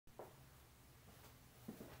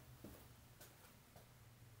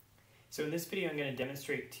So in this video I'm going to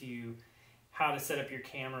demonstrate to you how to set up your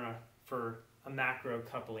camera for a macro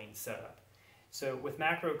coupling setup. So with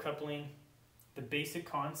macro coupling, the basic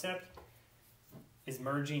concept is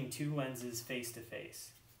merging two lenses face to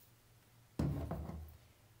face.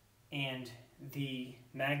 And the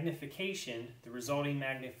magnification, the resulting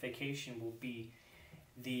magnification will be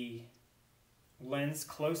the lens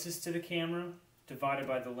closest to the camera divided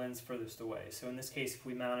by the lens furthest away. So in this case, if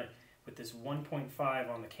we mount it with this 1.5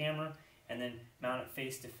 on the camera and then mount it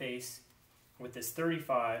face to face with this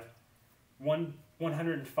 35,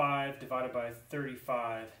 105 divided by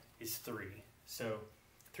 35 is 3. So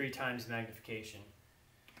 3 times magnification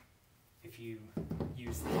if you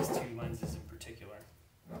use these two lenses in particular.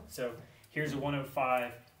 So here's a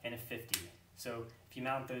 105 and a 50. So if you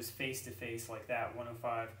mount those face to face like that,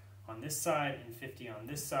 105 on this side and 50 on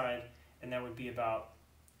this side, and that would be about,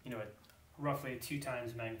 roughly a 2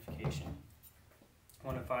 times magnification.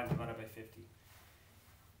 105 divided by 50.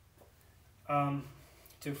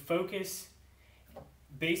 To focus,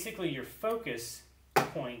 basically your focus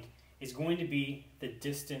point is going to be the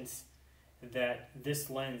distance that this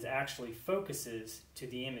lens actually focuses to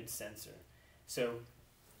the image sensor. So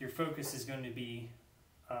your focus is going to be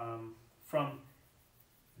from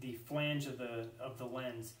the flange of the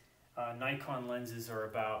lens. Nikon lenses are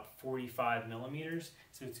about 45 millimeters,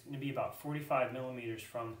 so it's going to be about 45 millimeters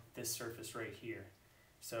from this surface right here.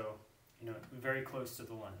 So, very close to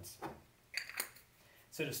the lens.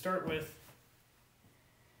 So to start with,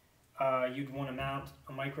 you'd want to mount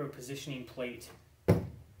a micro positioning plate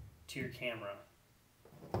to your camera.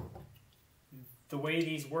 The way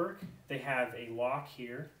these work, they have a lock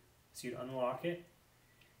here, so you'd unlock it.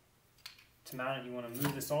 To mount it, you want to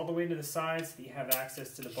move this all the way to the side so that you have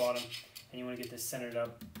access to the bottom, and you want to get this centered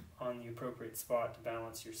up on the appropriate spot to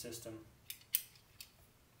balance your system.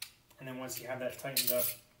 And then once you have that tightened up,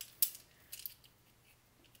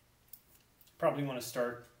 probably want to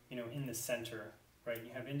start, in the center, right?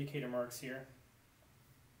 You have indicator marks here.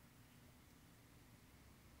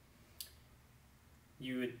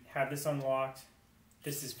 You would have this unlocked.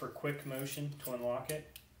 This is for quick motion to unlock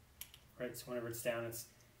it, right? So whenever it's down, it's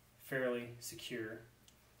fairly secure.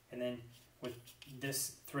 And then with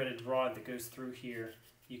this threaded rod that goes through here,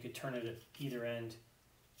 you could turn it at either end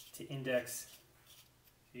to index.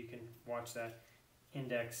 So you can watch that,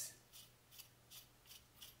 index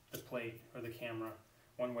the plate or the camera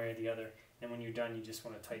one way or the other. And when you're done, you just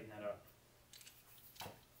want to tighten that up.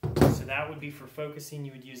 So that would be for focusing.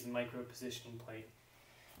 You would use the micro positioning plate.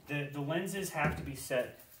 The lenses have to be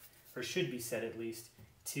set, or should be set at least,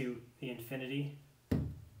 to the infinity.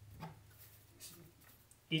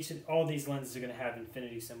 All these lenses are going to have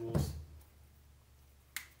infinity symbols.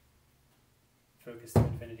 Focus to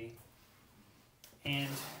infinity. And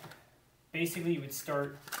basically you would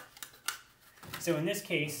start, so in this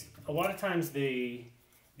case, a lot of times the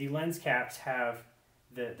lens caps have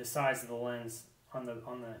the size of the lens on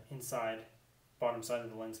the inside, bottom side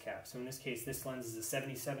of the lens cap. So in this case, this lens is a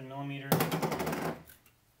 77 millimeter.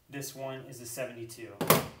 This one is a 72.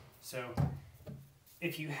 So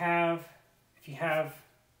if you have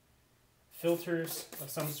filters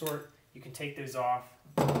of some sort, you can take those off.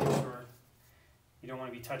 Make sure you don't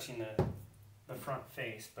want to be touching the front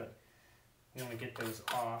face, but you want to get those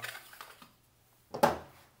off.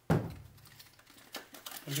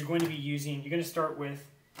 And you're going to start with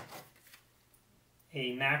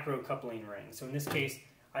a macro coupling ring. So in this case,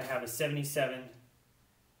 I have a 77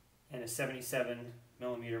 and a 77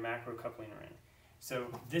 millimeter macro coupling ring. So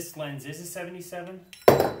this lens is a 77.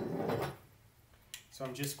 So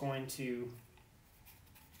I'm just going to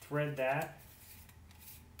thread that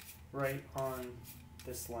right on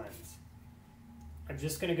this lens. I'm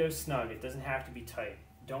just going to go snug. It doesn't have to be tight.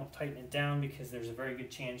 Don't tighten it down because there's a very good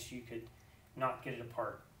chance you could not get it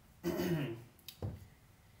apart.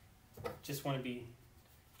 Just want to be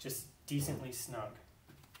just decently snug.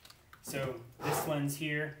 So this lens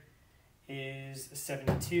here is a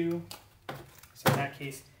 72. So in that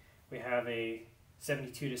case, we have a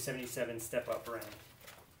 72 to 77 step up ring.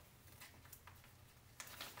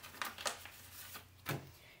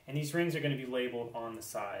 And these rings are going to be labeled on the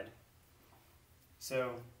side.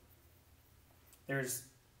 So there's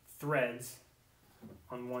threads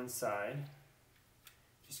on one side.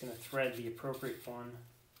 Just going to thread the appropriate one.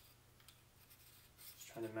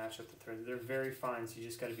 Just trying to match up the threads. They're very fine, so you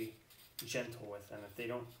just got to be gentle with them. If they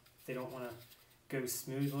don't want to go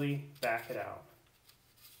smoothly, back it out.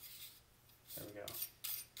 There we go.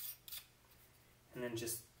 And then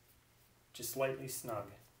just lightly snug.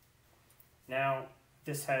 Now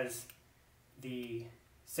this has the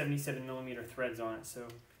 77 millimeter threads on it, so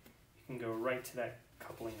you can go right to that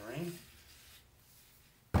coupling ring.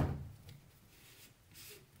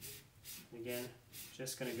 Again,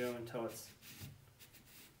 just going to go until it's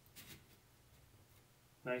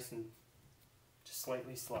nice and just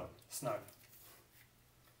slightly snug.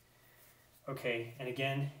 Okay, and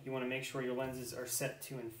again, you want to make sure your lenses are set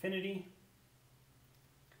to infinity.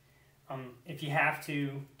 If you have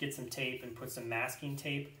to, get some tape and put some masking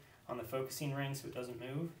tape on the focusing ring so it doesn't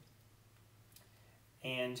move.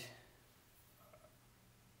 And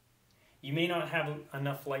you may not have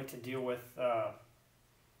enough light to deal with a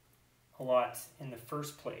lot in the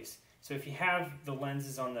first place. So if you have the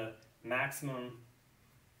lenses on the maximum,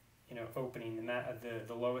 opening,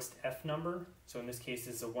 the lowest f number, so in this case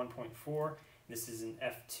this is a 1.4, this is an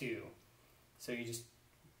f2. So you just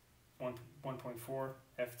 1.4,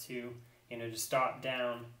 f2, to stop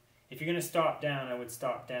down. If you're going to stop down, I would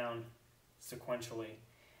stop down sequentially,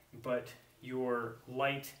 but your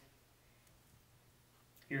light,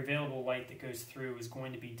 your available light that goes through is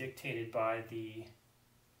going to be dictated by the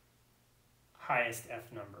highest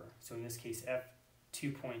f number. So in this case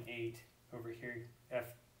f2.8, over here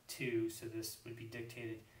f2, so this would be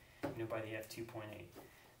dictated by the f2.8.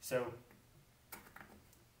 So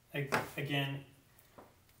again,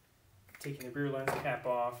 taking the rear lens cap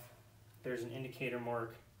off, there's an indicator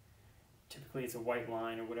mark. Typically it's a white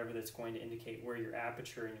line or whatever that's going to indicate where your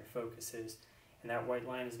aperture and your focus is, and that white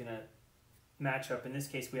line is going to match up. In this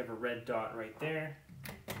case we have a red dot right there,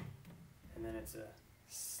 and then it's a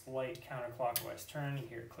slight counterclockwise turn. You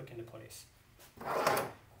hear it click into place.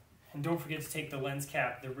 And don't forget to take the lens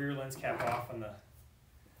cap, the rear lens cap off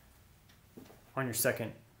on your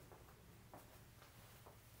second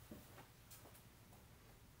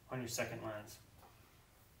lens.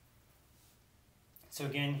 So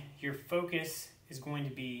again, your focus is going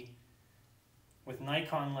to be, with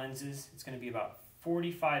Nikon lenses, it's going to be about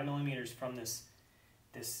 45 millimeters from this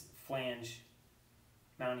flange,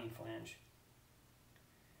 mounting flange.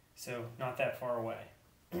 So not that far away.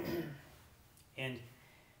 And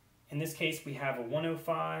in this case we have a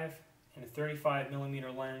 105 and a 35 millimeter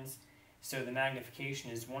lens, so the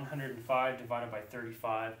magnification is 105 divided by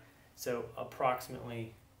 35, so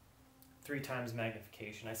approximately 3 times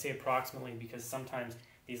magnification. I say approximately because sometimes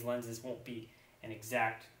these lenses won't be an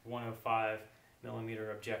exact 105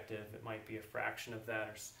 millimeter objective. It might be a fraction of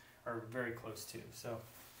that, or very close to, so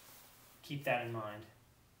keep that in mind.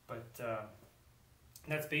 But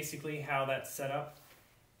that's basically how that's set up.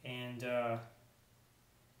 And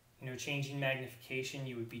changing magnification,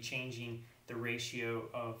 you would be changing the ratio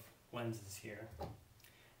of lenses here.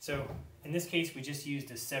 So in this case we just used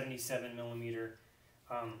a 77 millimeter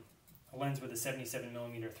a lens with a 77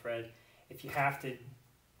 millimeter thread. If you have to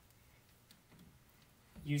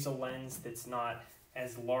use a lens that's not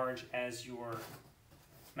as large as your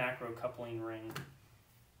macro coupling ring,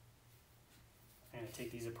 I'm going to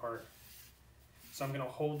take these apart. So I'm going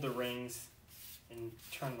to hold the rings and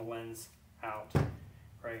turn the lens out,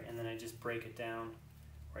 right, and then I just break it down,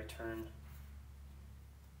 or I turn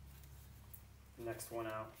the next one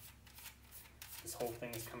out. This whole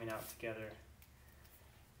thing is coming out together.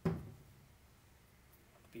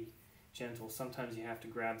 Be gentle. Sometimes you have to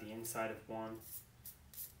grab the inside of one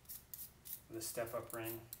with a step-up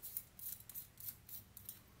ring.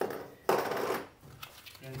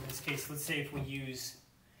 In this case, let's say if we use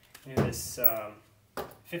this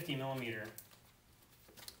 50 millimeter,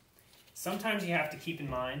 sometimes you have to keep in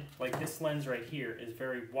mind, like this lens right here is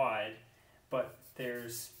very wide, but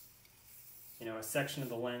there's a section of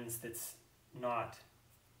the lens that's not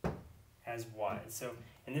as wide. So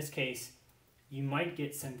in this case you might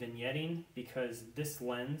get some vignetting because this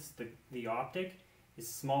lens, the optic, is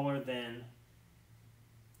smaller than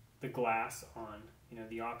the glass on,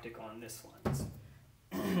 the optic on this lens.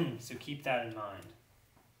 So keep that in mind.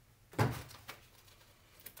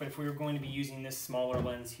 But if we were going to be using this smaller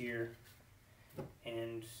lens here,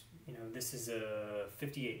 and this is a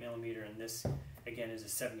 58 millimeter and this again is a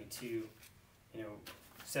 72,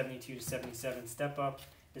 72 to 77 step up.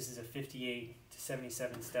 This is a 58 to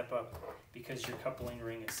 77 step up because your coupling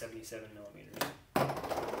ring is 77 millimeters.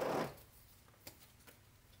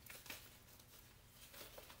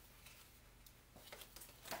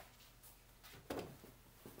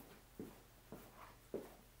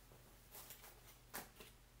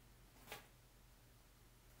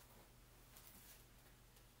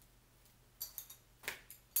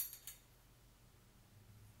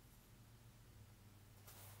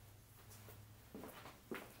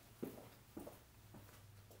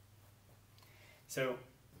 So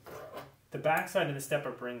the back side of the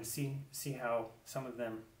step-up ring, see how some of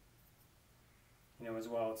them, as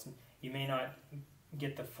well. You may not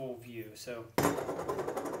get the full view. So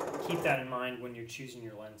keep that in mind when you're choosing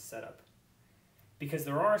your lens setup. Because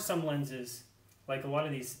there are some lenses, like a lot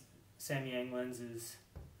of these Samyang lenses,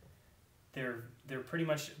 they're pretty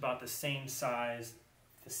much about the same size,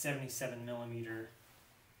 the 77 millimeter.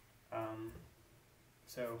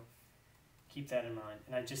 So keep that in mind.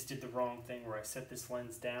 And I just did the wrong thing where I set this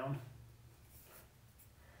lens down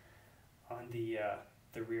on the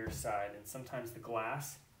rear side, and sometimes the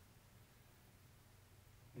glass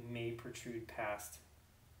may protrude past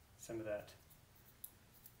some of that.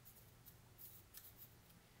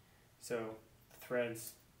 So the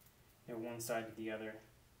threads, one side to the other,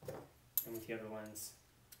 and with the other lens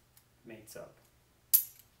mates up.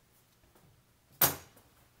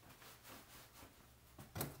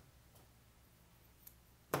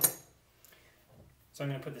 So I'm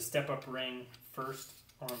going to put the step-up ring first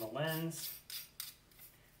on the lens.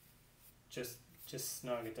 Just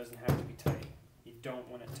snug. It doesn't have to be tight. You don't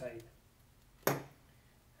want it tight.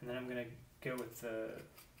 And then I'm going to go with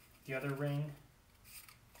the other ring.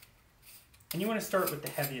 And you want to start with the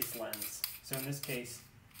heaviest lens. So in this case,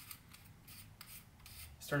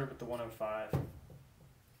 I started with the 105.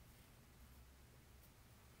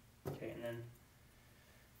 Okay, and then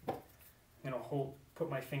I'm going to put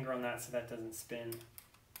my finger on that so that doesn't spin.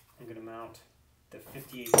 I'm going to mount the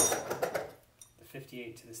 58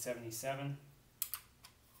 to the 77.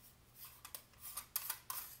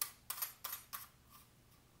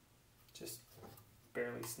 Just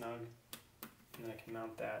barely snug, and then I can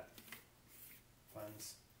mount that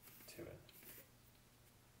lens to it.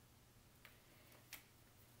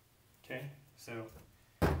 Okay, so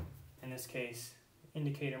in this case,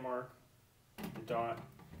 indicator mark, the dot,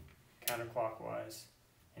 counterclockwise,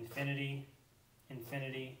 infinity,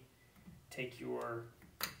 infinity, take your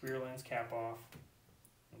rear lens cap off,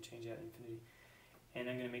 and change that to infinity, and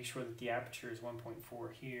I'm going to make sure that the aperture is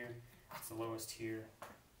 1.4 here, it's the lowest here.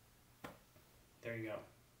 There you go.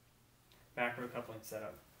 Macro coupling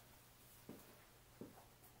setup.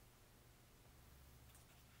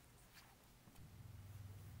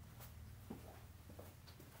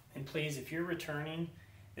 And please, if you're returning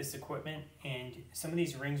this equipment and some of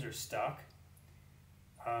these rings are stuck,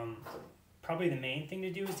 probably the main thing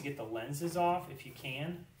to do is to get the lenses off if you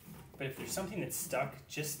can. But if there's something that's stuck,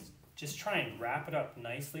 just try and wrap it up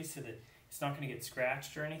nicely so that it's not going to get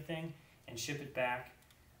scratched or anything, and ship it back.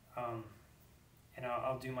 And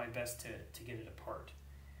I'll do my best to get it apart.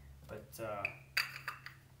 But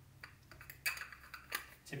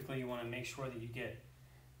typically you want to make sure that you get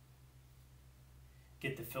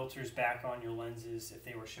the filters back on your lenses if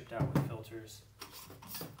they were shipped out with filters.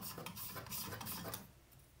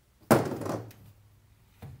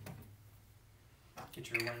 Get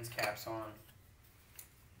your lens caps on.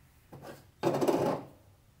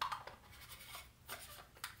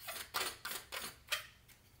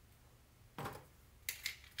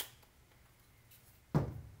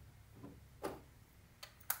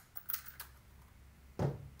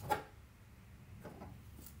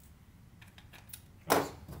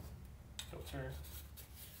 Filter.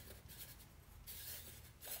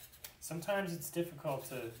 Sometimes it's difficult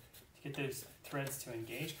to get those threads to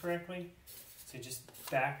engage correctly. So just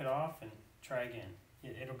back it off and try again.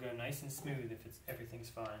 It'll go nice and smooth if everything's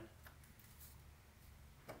fine.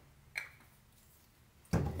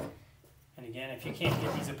 And again, if you can't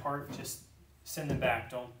get these apart, just send them back.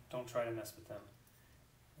 Don't try to mess with them.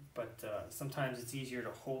 But sometimes it's easier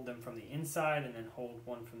to hold them from the inside and then hold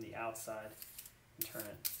one from the outside and turn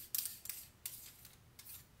it.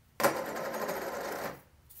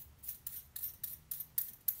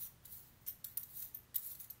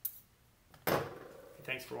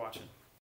 Thanks for watching.